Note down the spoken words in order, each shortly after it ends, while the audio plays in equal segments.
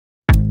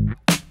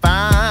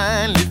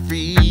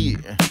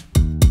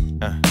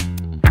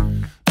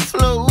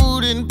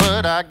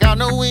I got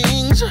no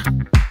wings.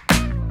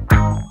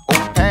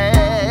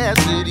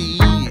 Opacity,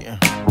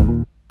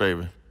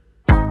 baby.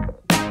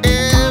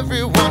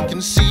 Everyone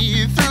can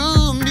see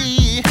through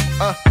me.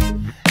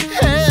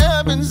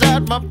 Heaven's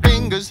at my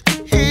fingers.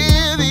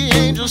 Hear the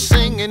angels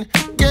singing.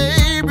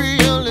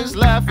 Gabriel is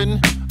laughing.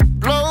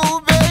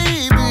 Blow,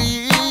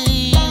 baby.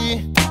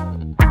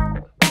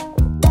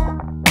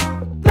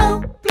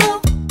 Blow,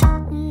 blow,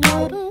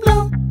 blow,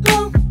 blow,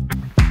 blow.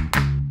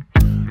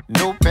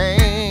 No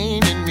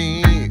pain in me.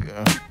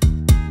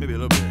 Maybe a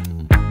little bit.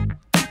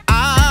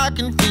 I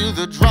can feel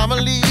the drama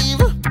leave.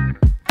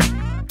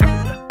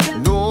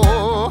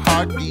 No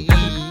heartbeat.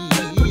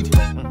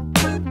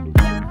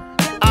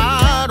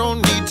 I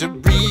don't need to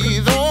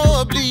breathe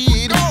or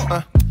bleed.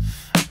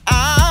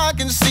 I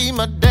can see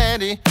my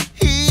daddy.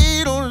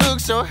 He don't look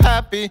so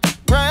happy.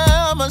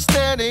 Grandma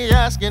steady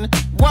asking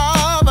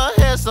why my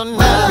hair's so nappy.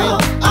 Well,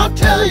 I'll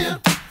tell you,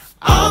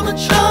 I'm a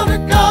child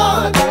of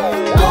God.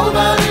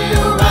 Nobody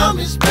around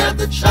me spared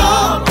the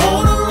child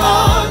on a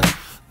rod.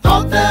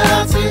 Thought that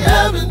I'd see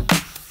heaven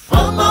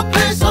from my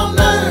place on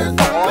earth,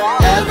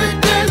 but every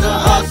day's a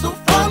hustle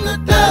from the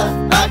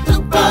death back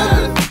to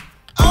birth.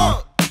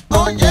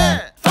 Oh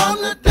yeah.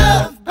 From the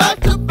death back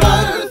to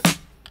birth.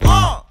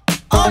 Oh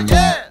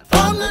yeah.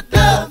 From the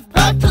death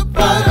back to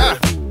birth.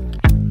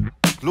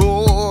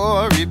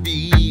 Glory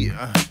be,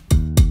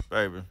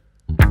 baby.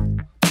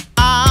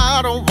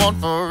 I don't want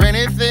for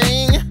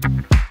anything.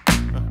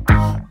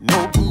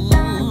 No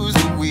booze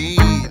and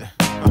weed.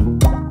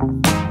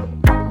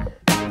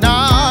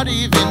 Not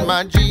even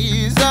my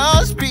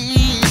Jesus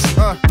peace.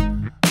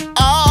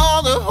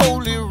 All the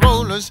holy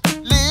rollers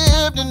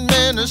lived in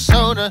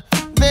Minnesota.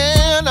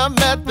 Then I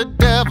met the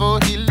devil.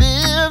 He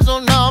lives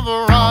on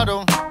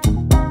Alvarado.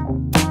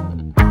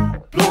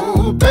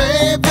 Blow,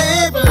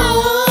 baby,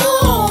 blow.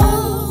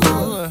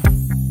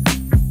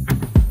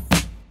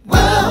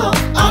 Well,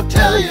 I'll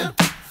tell you,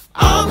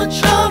 I'm a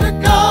child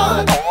of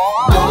God.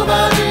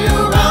 Nobody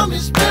around me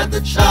spared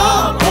the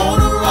child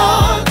on a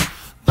rod.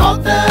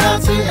 Thought that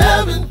I'd see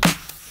heaven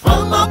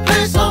from my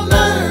place on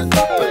earth,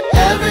 but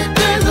every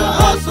day's a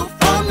hustle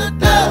from the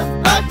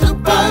death back to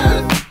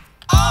birth.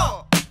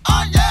 Oh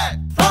yeah.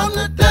 From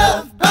the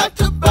death back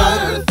to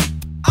birth.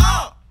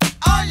 Oh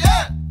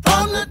yeah.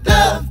 From the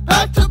death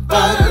back to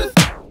birth.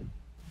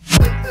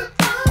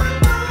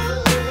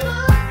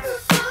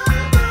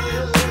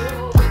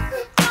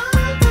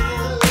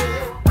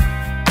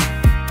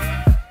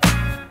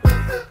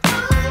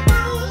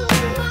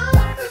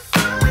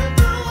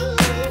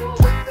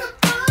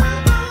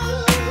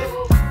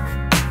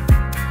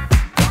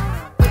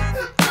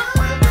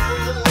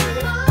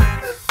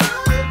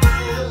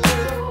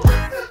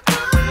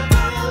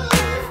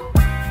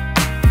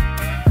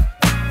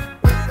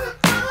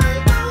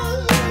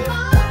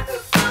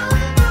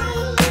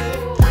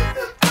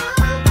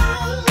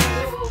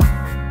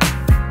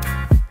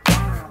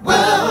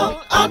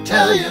 I'll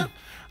tell you,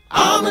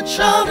 I'm a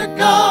child of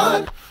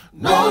God.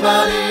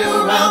 Nobody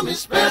around me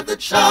spared the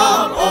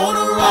child on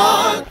a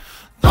rod.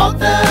 Thought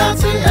that I'd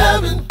see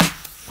heaven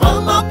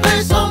from my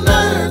place on earth.